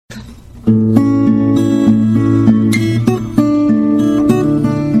Welcome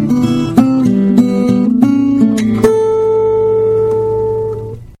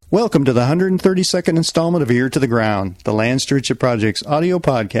to the 132nd installment of Ear to the Ground, the Land Stewardship Project's audio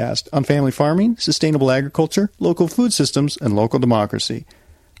podcast on family farming, sustainable agriculture, local food systems, and local democracy.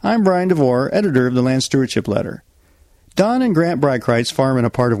 I'm Brian DeVore, editor of the Land Stewardship Letter. Don and Grant Breitkreitz farm in a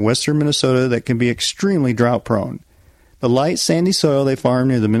part of western Minnesota that can be extremely drought-prone. The light, sandy soil they farm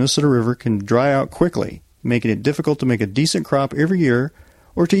near the Minnesota River can dry out quickly, making it difficult to make a decent crop every year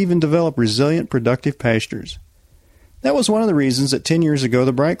or to even develop resilient, productive pastures. That was one of the reasons that 10 years ago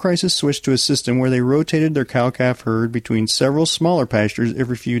the Breitkreitzes switched to a system where they rotated their cow-calf herd between several smaller pastures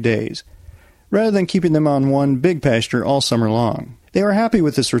every few days, rather than keeping them on one big pasture all summer long. They were happy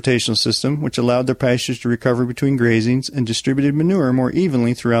with this rotational system, which allowed their pastures to recover between grazings and distributed manure more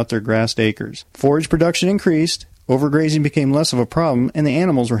evenly throughout their grassed acres. Forage production increased, overgrazing became less of a problem, and the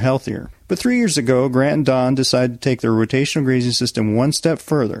animals were healthier. But 3 years ago, Grant and Don decided to take their rotational grazing system one step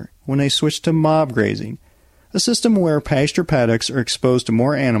further when they switched to mob grazing, a system where pasture paddocks are exposed to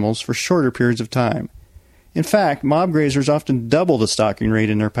more animals for shorter periods of time. In fact, mob grazers often double the stocking rate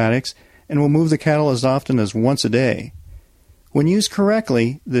in their paddocks and will move the cattle as often as once a day. When used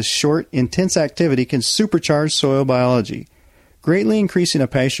correctly, this short, intense activity can supercharge soil biology, greatly increasing a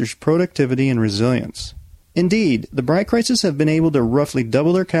pasture's productivity and resilience. Indeed, the Breitkreitzes have been able to roughly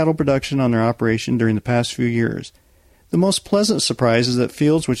double their cattle production on their operation during the past few years. The most pleasant surprise is that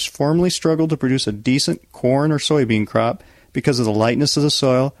fields which formerly struggled to produce a decent corn or soybean crop because of the lightness of the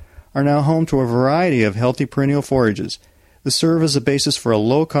soil are now home to a variety of healthy perennial forages that serve as a basis for a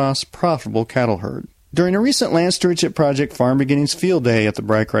low-cost, profitable cattle herd. During a recent Land Stewardship Project Farm Beginnings Field Day at the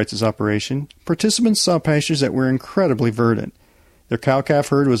Breitkreitzes operation, participants saw pastures that were incredibly verdant. Their cow-calf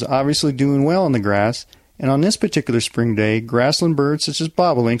herd was obviously doing well in the grass, and on this particular spring day, grassland birds such as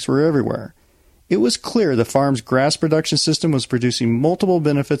bobolinks were everywhere. It was clear the farm's grass production system was producing multiple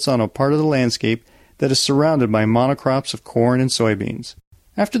benefits on a part of the landscape that is surrounded by monocrops of corn and soybeans.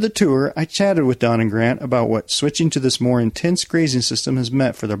 After the tour, I chatted with Don and Grant about what switching to this more intense grazing system has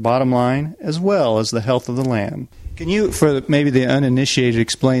meant for their bottom line as well as the health of the land. Can you, for maybe the uninitiated,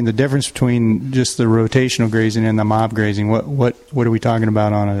 explain the difference between just the rotational grazing and the mob grazing? What are we talking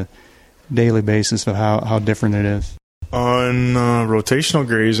about on a daily basis of how different it is? On rotational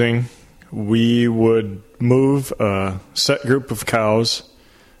grazing, we would move a set group of cows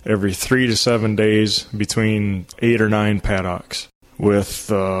every 3 to 7 days between 8 or 9 paddocks. With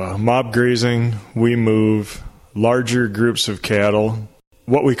mob grazing, we move larger groups of cattle.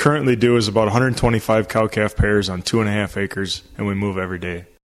 What we currently do is about 125 cow-calf pairs on 2.5 acres, and we move every day.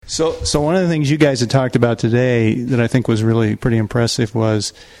 So one of the things you guys had talked about today that I think was really pretty impressive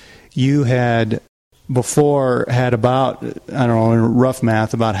was you had before had about, I don't know, in rough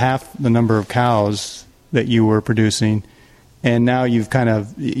math, about half the number of cows that you were producing, and now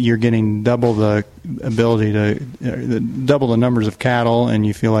you're getting double the ability to double the numbers of cattle, and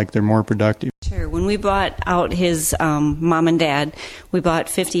you feel like they're more productive. Sure. When we bought out his mom and dad, we bought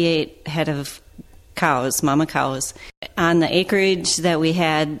 58 head of cows, mama cows. On the acreage that we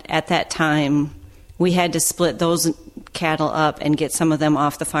had at that time, we had to split those cattle up and get some of them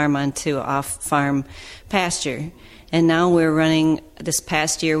off the farm onto off-farm pasture. And now we're running, this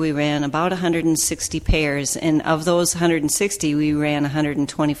past year we ran about 160 pairs, and of those 160 we ran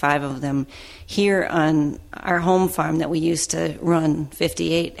 125 of them here on our home farm that we used to run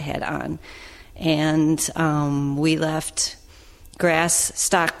 58 head on. And we left grass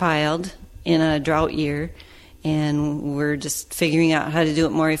stockpiled in a drought year, and we're just figuring out how to do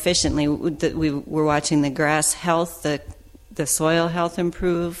it more efficiently. We're watching the grass health, the soil health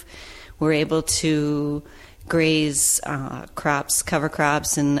improve. We're able to graze crops, cover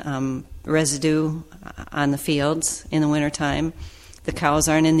crops, and residue on the fields in the wintertime. The cows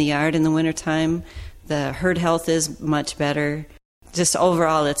aren't in the yard in the wintertime. The herd health is much better. Just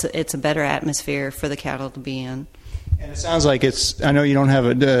overall, it's a better atmosphere for the cattle to be in. And it sounds like I know you don't have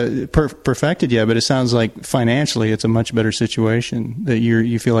it perfected yet, but it sounds like financially it's a much better situation that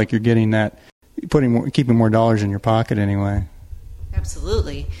you feel like you're getting that, keeping more dollars in your pocket anyway.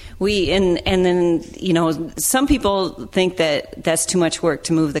 Absolutely. And then, some people think that that's too much work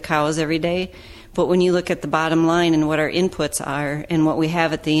to move the cows every day. But when you look at the bottom line and what our inputs are and what we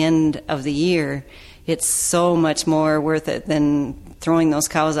have at the end of the year, it's so much more worth it than throwing those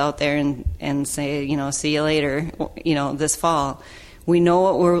cows out there and say, see you later, this fall. We know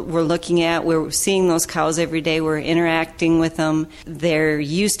what we're looking at. We're seeing those cows every day. We're interacting with them. They're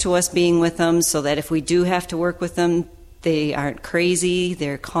used to us being with them, so that if we do have to work with them, they aren't crazy.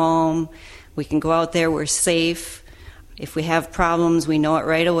 They're calm. We can go out there. We're safe. If we have problems, we know it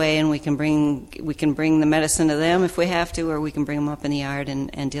right away, and we can bring the medicine to them if we have to, or we can bring them up in the yard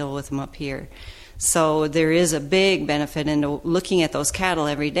and deal with them up here. So there is a big benefit into looking at those cattle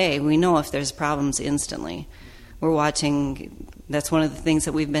every day. We know if there's problems instantly. We're watching. That's one of the things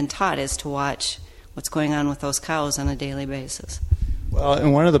that we've been taught, is to watch what's going on with those cows on a daily basis. Well,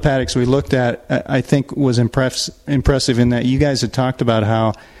 and one of the paddocks we looked at, I think, was impressive in that you guys had talked about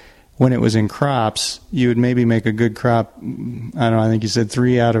how when it was in crops, you would maybe make a good crop, I don't know, I think you said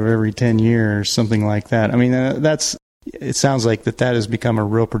 3 out of every 10 years, something like that. I mean, it sounds like that has become a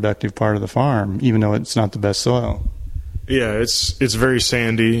real productive part of the farm, even though it's not the best soil. Yeah, it's very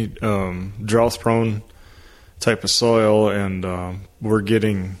sandy, drought-prone type of soil, and we're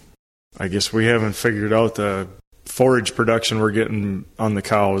getting, I guess we haven't figured out the forage production we're getting on the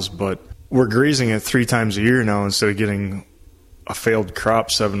cows, but we're grazing it 3 times a year now instead of getting a failed crop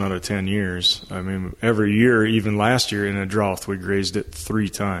 7 out of 10 years. I mean, every year, even last year in a drought, we grazed it 3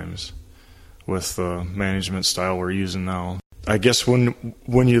 times with the management style we're using now. I guess when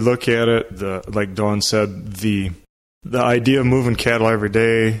you look at it, like Dawn said, the idea of moving cattle every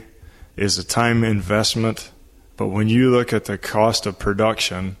day is a time investment, but when you look at the cost of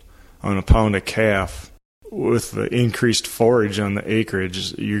production on a pound of calf, with the increased forage on the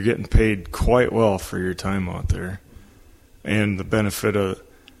acreage, you're getting paid quite well for your time out there. And the benefit of,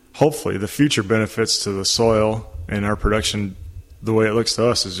 hopefully, the future benefits to the soil and our production, the way it looks to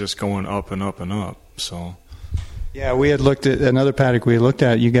us, is just going up and up and up. So, yeah, we had looked at another paddock we looked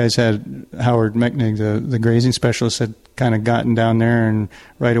at. You guys had Howard Mechnig, the grazing specialist, had kind of gotten down there and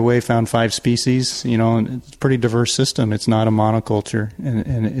right away found 5 species. You know, and it's a pretty diverse system. It's not a monoculture,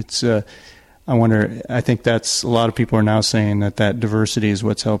 and it's. I think that's a lot of people are now saying that diversity is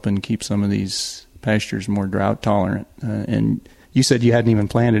what's helping keep some of these pastures more drought tolerant. And you said you hadn't even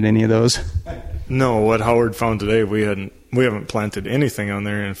planted any of those. No, what Howard found today, we haven't planted anything on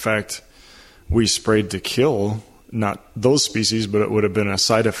there. In fact, we sprayed to kill not those species, but it would have been a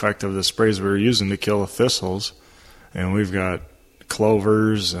side effect of the sprays we were using to kill the thistles. And we've got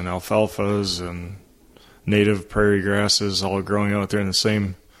clovers and alfalfas and native prairie grasses all growing out there in the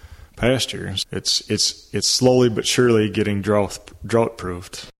same pasture. It's slowly but surely getting drought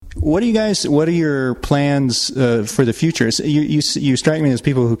proofed. What are your plans for the future? You strike me as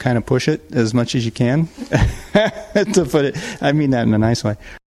people who kind of push it as much as you can, to put it. I mean that in a nice way.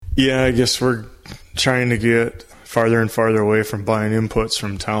 Yeah, I guess we're trying to get farther and farther away from buying inputs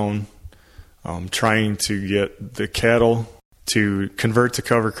from town, trying to get the cattle to convert to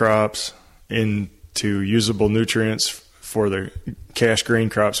cover crops into usable nutrients for the cash grain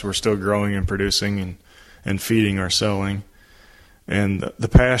crops we're still growing and producing and feeding or selling. And the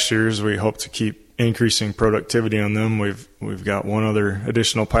pastures, we hope to keep increasing productivity on them. We've got one other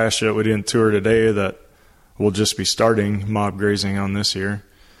additional pasture that we didn't tour today that we'll just be starting mob grazing on this year.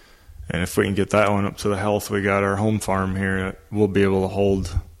 And if we can get that one up to the health we got our home farm here, we'll be able to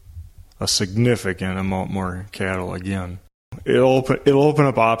hold a significant amount more cattle again. It'll open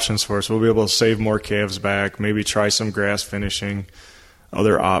up options for us. We'll be able to save more calves back, maybe try some grass finishing,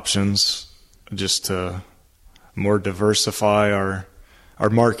 other options, just to more diversify our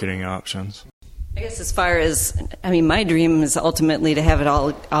marketing options. I guess as far as, my dream is ultimately to have it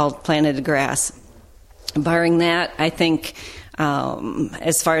all planted grass. Barring that, I think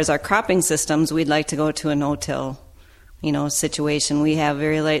as far as our cropping systems, we'd like to go to a no-till, situation. We have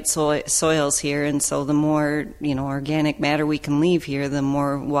very light soils here, and so the more, organic matter we can leave here, the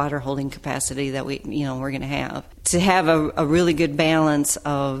more water holding capacity that we're going to have. To have a really good balance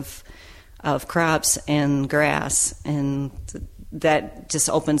of crops and grass, and that just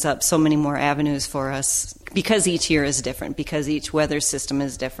opens up so many more avenues for us, because each year is different, because each weather system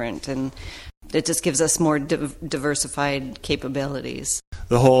is different, and it just gives us more diversified capabilities.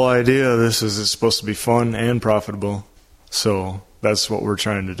 The whole idea of this is it's supposed to be fun and profitable, so that's what we're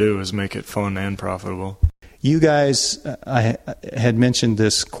trying to do, is make it fun and profitable. You guys, I had mentioned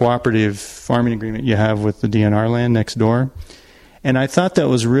this cooperative farming agreement you have with the DNR land next door. And I thought that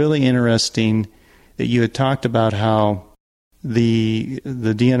was really interesting that you had talked about how the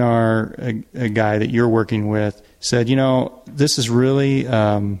DNR guy that you're working with said, this is really,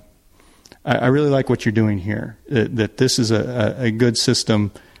 I really like what you're doing here, that this is a good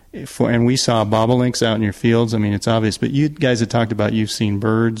system and we saw bobolinks out in your fields. It's obvious, but you guys had talked about you've seen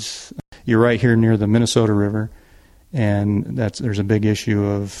birds. You're right here near the Minnesota River. And there's a big issue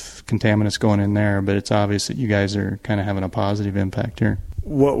of contaminants going in there, but it's obvious that you guys are kind of having a positive impact here.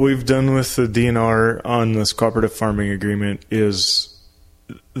 What we've done with the DNR on this cooperative farming agreement is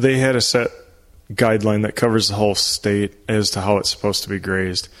they had a set guideline that covers the whole state as to how it's supposed to be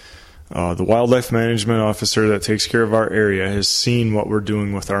grazed. The wildlife management officer that takes care of our area has seen what we're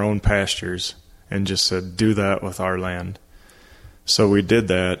doing with our own pastures and just said, do that with our land. So we did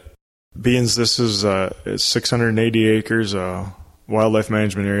that. Being this is 680 acres wildlife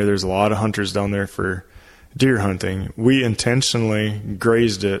management area, there's a lot of hunters down there for deer hunting. We intentionally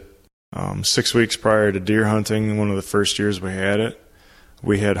grazed it 6 weeks prior to deer hunting. One of the first years we had it,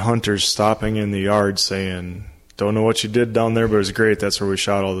 we had hunters stopping in the yard saying, don't know what you did down there, but it was great. That's where we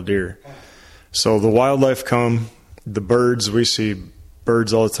shot all the deer. So the wildlife come, the birds, we see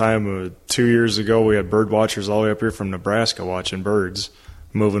birds all the time. 2 years ago, we had bird watchers all the way up here from Nebraska watching birds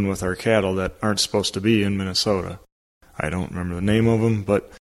moving with our cattle that aren't supposed to be in Minnesota. I don't remember the name of them,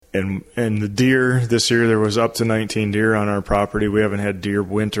 but and the deer, this year there was up to 19 deer on our property. We haven't had deer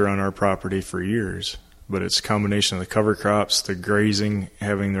winter on our property for years, but it's a combination of the cover crops, the grazing,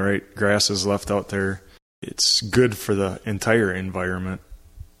 having the right grasses left out there. It's good for the entire environment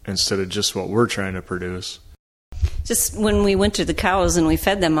instead of just what we're trying to produce. Just when we wintered the cows and we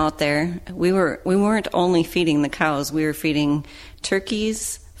fed them out there, we weren't only feeding the cows. We were feeding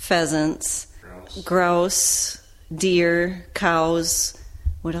turkeys, pheasants, grouse, deer, cows.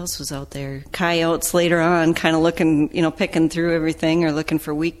 What else was out there? Coyotes later on, kind of looking, picking through everything or looking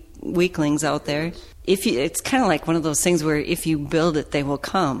for weaklings out there. It's kind of like one of those things where if you build it, they will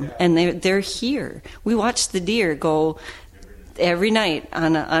come, and they're here. We watch the deer go every night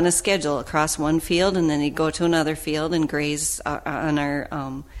on a schedule across one field, and then he'd go to another field and graze on our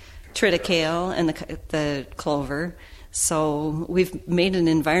triticale and the clover. So we've made an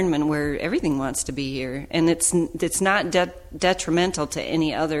environment where everything wants to be here, and it's not detrimental to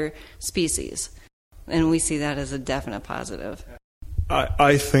any other species, and we see that as a definite positive.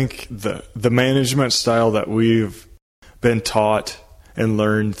 I think the management style that we've been taught and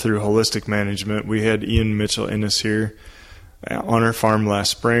learned through holistic management. We had Ian Mitchell Innes here on our farm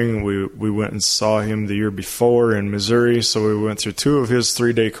last spring. We went and saw him the year before in Missouri, so we went through 2 of his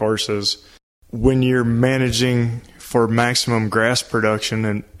 3-day courses. When you're managing for maximum grass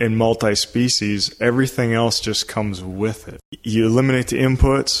production and multi-species, everything else just comes with it. You eliminate the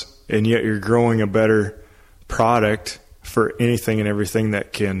inputs, and yet you're growing a better product for anything and everything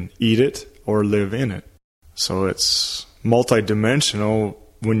that can eat it or live in it. So it's multidimensional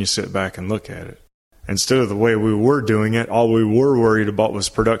when you sit back and look at it. Instead of the way we were doing it, all we were worried about was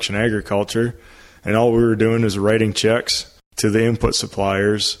production agriculture, and all we were doing is writing checks to the input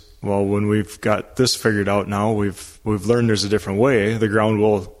suppliers. Well, when we've got this figured out now, we've learned there's a different way. The ground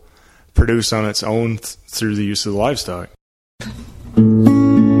will produce on its own through the use of the livestock.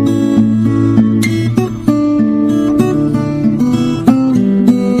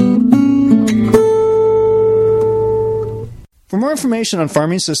 For more information on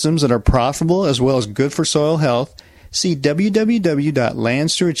farming systems that are profitable as well as good for soil health, see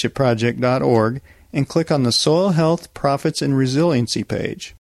www.landstewardshipproject.org and click on the Soil Health, Profits, and Resiliency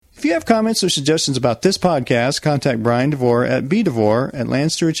page. If you have comments or suggestions about this podcast, contact Brian DeVore at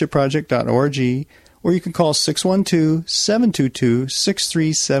bdevore@landstewardshipproject.org, or you can call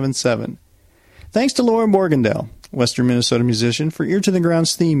 612-722-6377. Thanks to Laura Morgendale, Western Minnesota musician, for Ear to the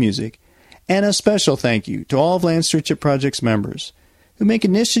Ground's theme music. And a special thank you to all of Land Stewardship Project's members who make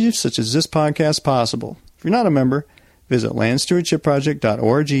initiatives such as this podcast possible. If you're not a member, visit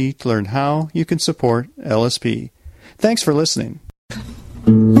landstewardshipproject.org to learn how you can support LSP. Thanks for listening.